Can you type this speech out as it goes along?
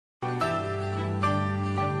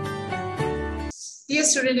Dear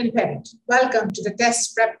student and parent, welcome to the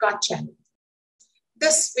TestprepKart channel.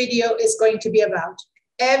 This video is going to be about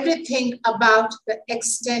everything about the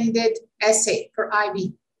extended essay for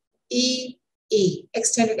IB, EE,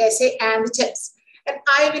 extended essay and the tips. And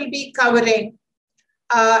I will be covering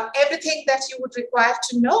everything that you would require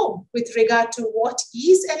to know with regard to what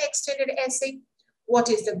is an extended essay, what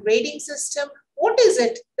is the grading system, what is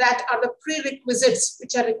it that are the prerequisites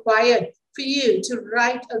which are required for you to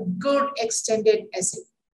write a good extended essay.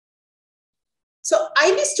 So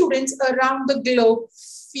IB students around the globe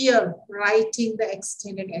fear writing the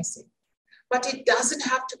extended essay, but it doesn't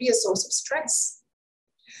have to be a source of stress.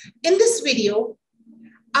 In this video,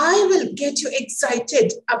 I will get you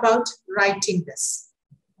excited about writing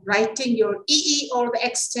your EE or the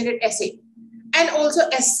extended essay, and also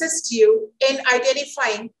assist you in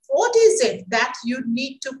identifying what is it that you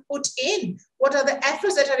need to put in, what are the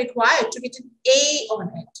efforts that are required to get an A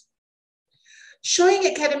on it. Showing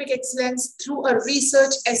academic excellence through a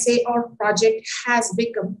research essay or project has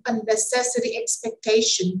become a necessary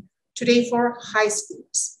expectation today for high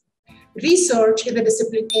schools. Research in the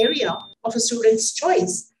discipline area of a student's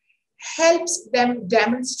choice helps them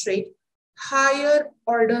demonstrate higher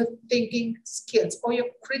order thinking skills or your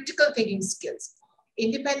critical thinking skills,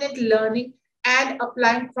 independent learning, and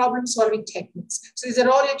applying problem solving techniques. So these are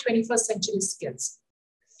all your 21st century skills.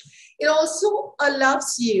 It also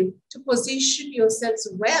allows you to position yourselves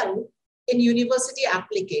well in university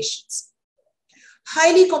applications.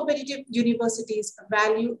 Highly competitive universities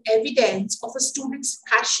value evidence of a student's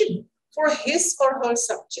passion for his or her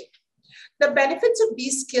subject. The benefits of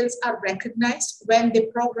these skills are recognized when they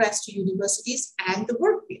progress to universities and the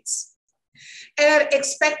workplace, and are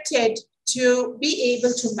expected to be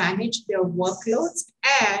able to manage their workloads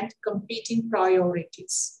and competing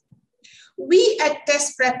priorities. We at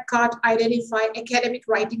TestprepKart identify academic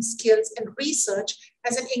writing skills and research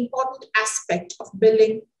as an important aspect of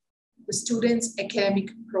building the student's academic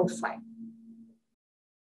profile.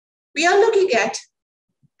 We are looking at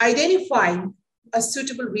identifying a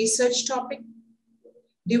suitable research topic,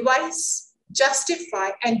 devise, justify,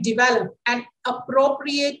 and develop an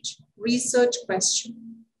appropriate research question.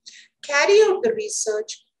 Carry out the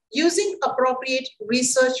research using appropriate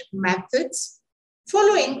research methods,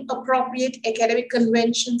 following appropriate academic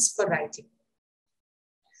conventions for writing.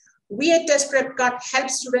 We at TestprepKart help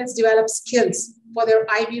students develop skills for their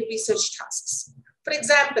IB research tasks. For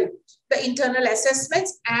example, the internal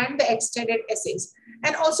assessments and the extended essays,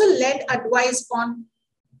 and also lend advice on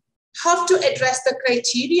how to address the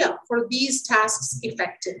criteria for these tasks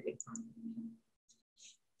effectively.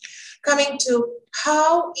 Coming to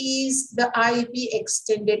how is the IB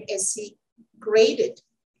extended essay graded?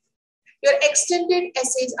 Your extended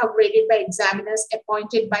essays are graded by examiners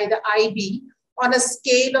appointed by the IB on a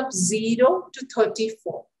scale of 0 to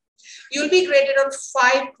 34. You'll be graded on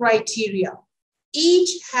 5 criteria.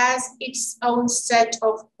 Each has its own set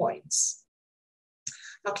of points.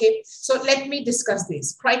 Okay, so let me discuss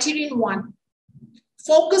these. Criterion 1,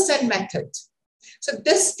 focus and method. So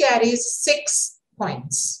this carries 6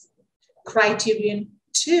 points. Criterion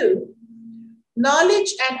 2,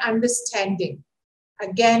 knowledge and understanding.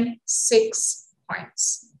 Again, 6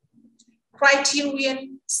 points.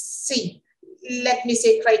 Criterion C, let me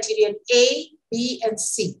say criterion A, B, and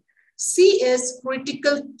C. C is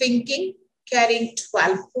critical thinking, carrying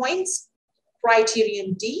 12 points.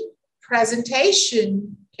 Criterion D,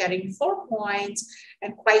 presentation, carrying 4 points.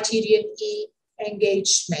 And criterion E,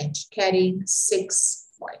 engagement, carrying 6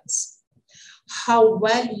 points. How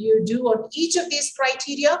well you do on each of these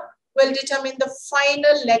criteria will determine the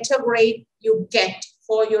final letter grade you get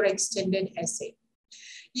for your extended essay.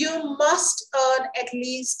 You must earn at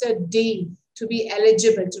least a D to be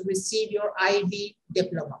eligible to receive your IB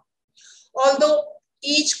diploma. Although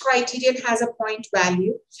each criterion has a point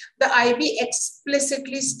value, the IB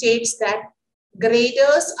explicitly states that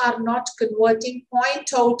graders are not converting point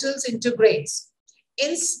totals into grades.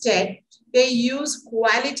 Instead, they use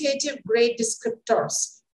qualitative grade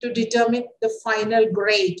descriptors to determine the final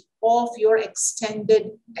grade of your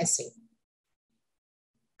extended essay.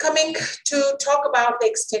 Coming to talk about the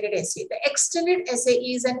extended essay. The extended essay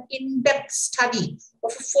is an in-depth study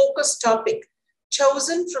of a focused topic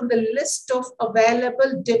chosen from the list of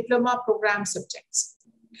available diploma program subjects.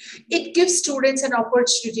 It gives students an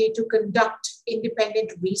opportunity to conduct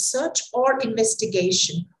independent research or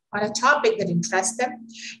investigation on a topic that interests them,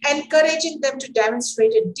 encouraging them to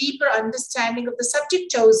demonstrate a deeper understanding of the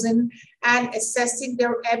subject chosen and assessing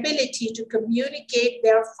their ability to communicate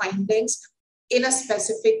their findings in a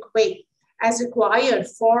specific way as required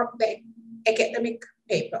for the academic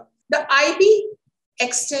paper. The IB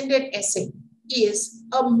extended essay is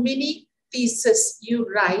a mini thesis you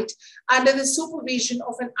write under the supervision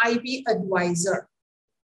of an IB advisor,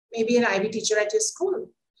 maybe an IB teacher at your school,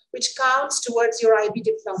 which counts towards your IB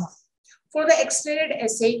diploma. For the extended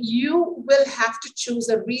essay, you will have to choose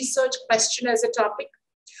a research question as a topic,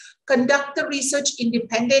 conduct the research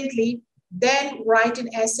independently, then write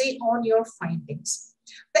an essay on your findings.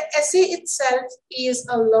 The essay itself is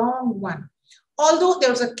a long one. Although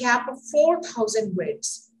there's a cap of 4,000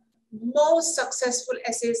 words, most successful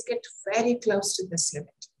essays get very close to this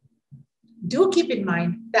limit. Do keep in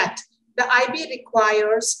mind that the IB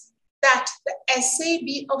requires that the essay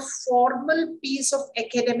be a formal piece of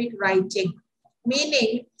academic writing,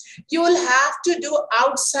 meaning you will have to do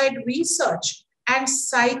outside research and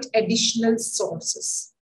cite additional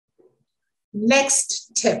sources.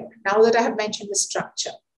 Next tip, now that I have mentioned the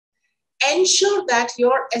structure, ensure that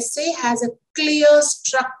your essay has a clear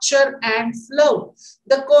structure and flow.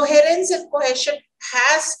 The coherence and cohesion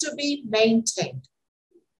has to be maintained.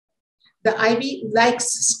 The IB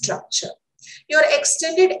likes structure. Your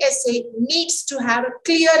extended essay needs to have a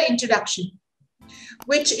clear introduction,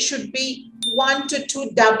 which should be 1 to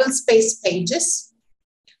 2 double-spaced pages.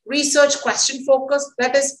 Research question focus,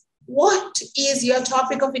 that is, what is your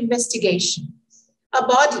topic of investigation? A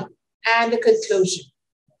body and a conclusion,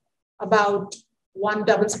 about 1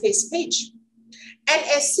 double-spaced page. An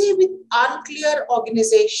essay with unclear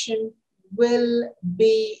organization will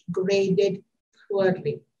be graded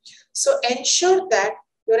poorly. So ensure that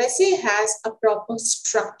your essay has a proper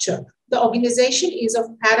structure. The organization is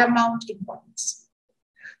of paramount importance.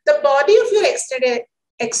 The body of your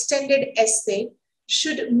extended essay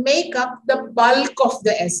should make up the bulk of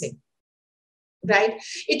the essay, right?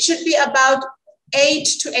 It should be about 8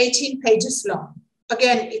 to 18 pages long.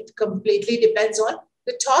 Again, it completely depends on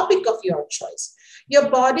the topic of your choice. Your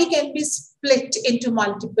body can be split into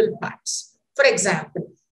multiple parts. For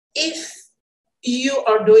example, if you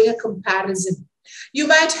are doing a comparison, you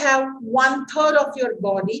might have 1/3 of your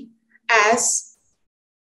body as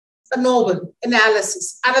a novel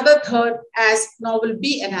analysis, another third as novel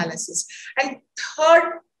B analysis, and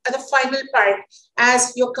third, the final part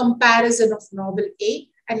as your comparison of novel A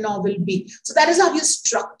and novel B. So that is how you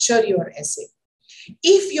structure your essay.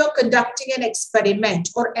 If you're conducting an experiment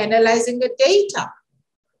or analyzing the data,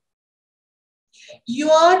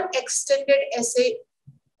 your extended essay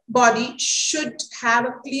body should have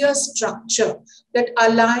a clear structure that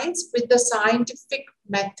aligns with the scientific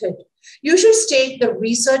method. You should state the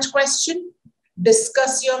research question,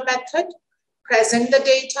 discuss your method, present the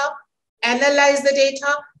data, analyze the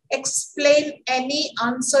data, explain any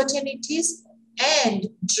uncertainties, and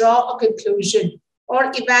draw a conclusion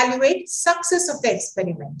or evaluate success of the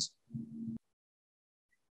experiment.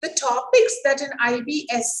 The topics that an IB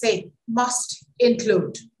essay must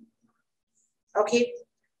include, okay,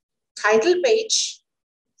 title page,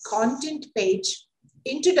 content page,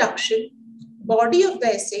 introduction, body of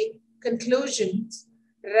the essay, conclusions,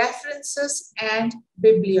 references, and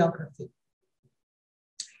bibliography.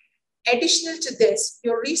 Additional to this,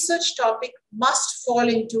 your research topic must fall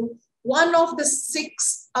into one of the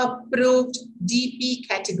 6 approved DP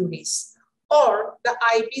categories or the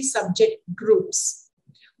IB subject groups,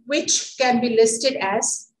 which can be listed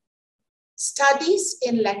as studies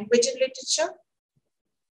in language and literature,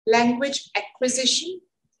 language acquisition,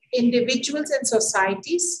 individuals and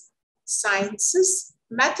societies, sciences,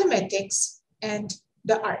 mathematics, and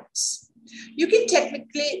the arts. You can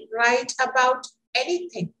technically write about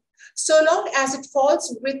anything, so long as it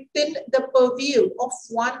falls within the purview of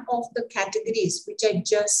one of the categories which I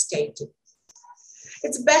just stated.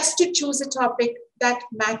 It's best to choose a topic that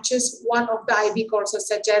matches one of the IB courses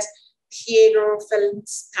such as theater, film,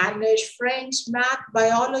 Spanish, French, math,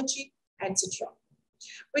 biology, etc.,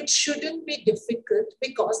 which shouldn't be difficult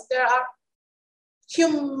because there are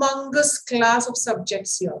humongous class of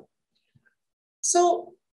subjects here.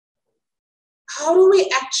 So how do we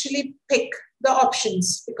actually pick the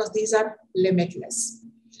options? Because these are limitless.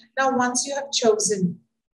 Now, once you have chosen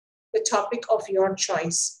the topic of your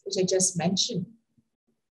choice, which I just mentioned,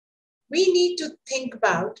 we need to think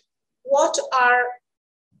about what are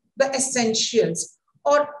the essentials,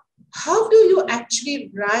 or how do you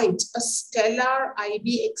actually write a stellar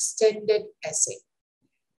IB extended essay?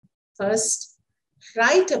 First,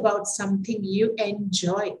 write about something you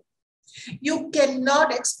enjoy. You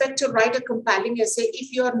cannot expect to write a compelling essay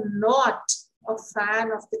if you're not a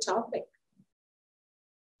fan of the topic.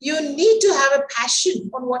 You need to have a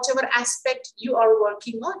passion on whatever aspect you are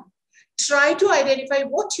working on. Try to identify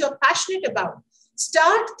what you're passionate about.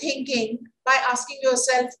 Start thinking by asking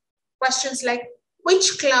yourself questions like,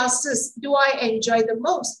 which classes do I enjoy the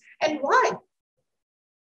most and why?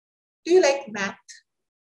 Do you like math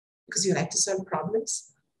because you like to solve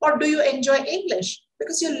problems? Or do you enjoy English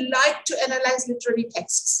because you like to analyze literary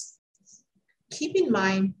texts? Keep in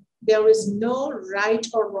mind, there is no right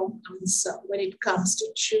or wrong answer when it comes to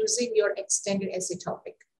choosing your extended essay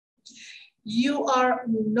topic. You are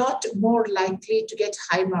not more likely to get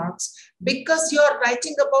high marks because you're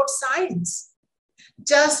writing about science.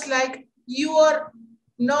 Just like you are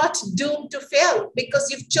not doomed to fail because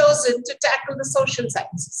you've chosen to tackle the social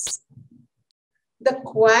sciences. The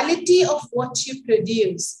quality of what you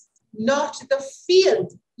produce, not the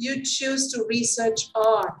field you choose to research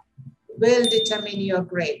on, will determine your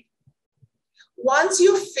grade. Once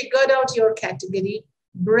you've figured out your category,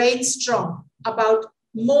 brainstorm about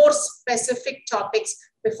more specific topics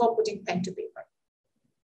before putting pen to paper.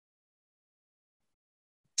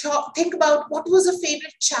 Think about what was a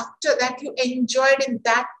favorite chapter that you enjoyed in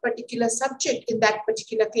that particular subject, in that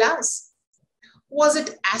particular class. Was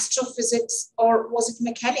it astrophysics or was it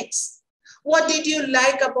mechanics? What did you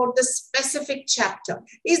like about the specific chapter?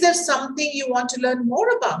 Is there something you want to learn more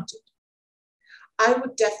about it? I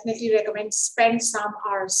would definitely recommend spend some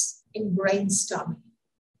hours in brainstorming.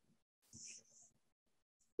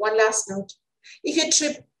 One last note,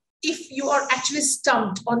 if you are actually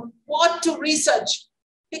stumped on what to research,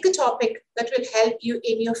 pick a topic that will help you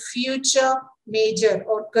in your future major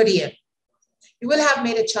or career. You will have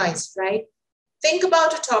made a choice, right? Think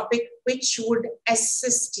about a topic which would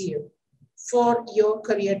assist you for your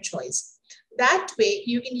career choice. That way,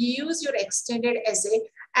 you can use your extended essay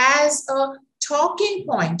as a talking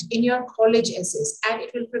point in your college essays, and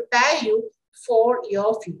it will prepare you for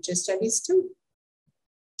your future studies too.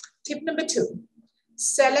 Tip number 2,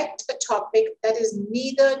 select a topic that is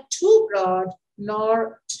neither too broad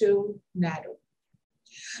nor too narrow.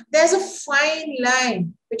 There's a fine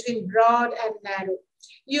line between broad and narrow.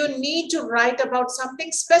 You need to write about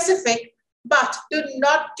something specific, but do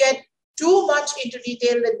not get too much into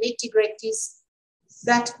detail, the nitty-gritties,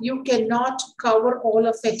 that you cannot cover all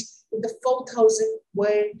of it in the 4,000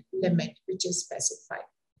 word limit, which is specified.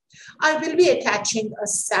 I will be attaching a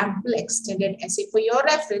sample extended essay for your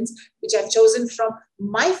reference, which I've chosen from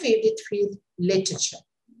my favorite field, literature.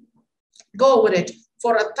 Go over it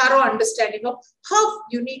for a thorough understanding of how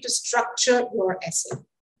you need to structure your essay.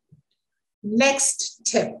 Next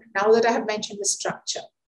tip, now that I have mentioned the structure,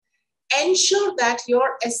 ensure that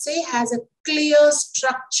your essay has a clear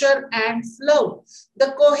structure and flow.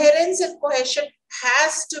 The coherence and cohesion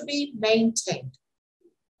has to be maintained.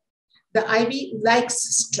 The IB likes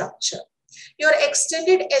structure. Your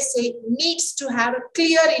extended essay needs to have a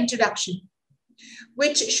clear introduction,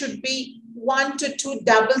 which should be 1 to 2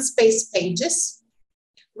 double-spaced pages.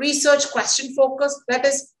 Research question focus, that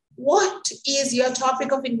is, what is your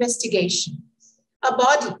topic of investigation? A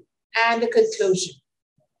body and a conclusion,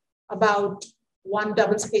 about 1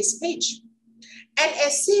 double-spaced page. An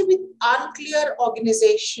essay with unclear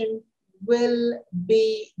organization will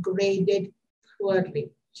be graded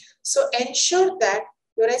poorly. So ensure that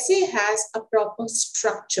your essay has a proper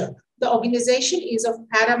structure. The organization is of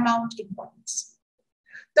paramount importance.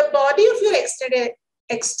 The body of your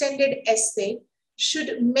extended essay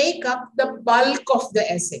should make up the bulk of the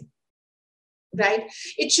essay, right?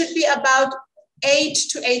 It should be about 8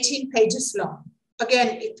 to 18 pages long.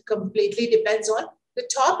 Again, it completely depends on the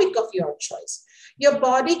topic of your choice. Your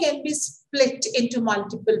body can be split into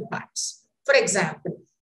multiple parts. For example,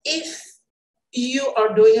 if you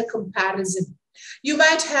are doing a comparison, you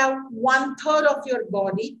might have 1/3 of your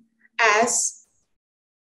body as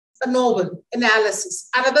a novel analysis,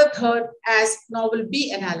 another third as novel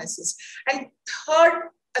B analysis, and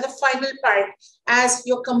third, the final part as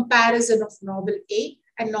your comparison of novel A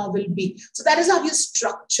and novel B. So that is how you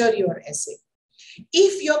structure your essay.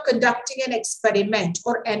 If you're conducting an experiment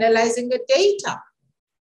or analyzing the data,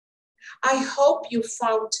 I hope you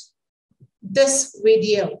found this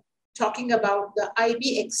video talking about the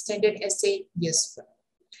IB extended essay useful.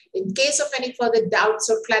 In case of any further doubts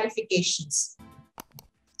or clarifications,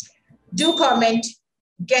 do comment,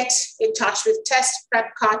 get in touch with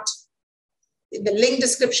TestprepKart in the link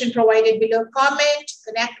description provided below. Comment,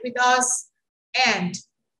 connect with us, and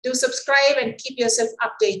do subscribe and keep yourself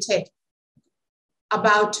updated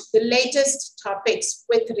about the latest topics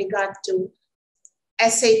with regard to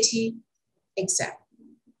SAT exam.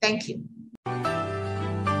 Thank you.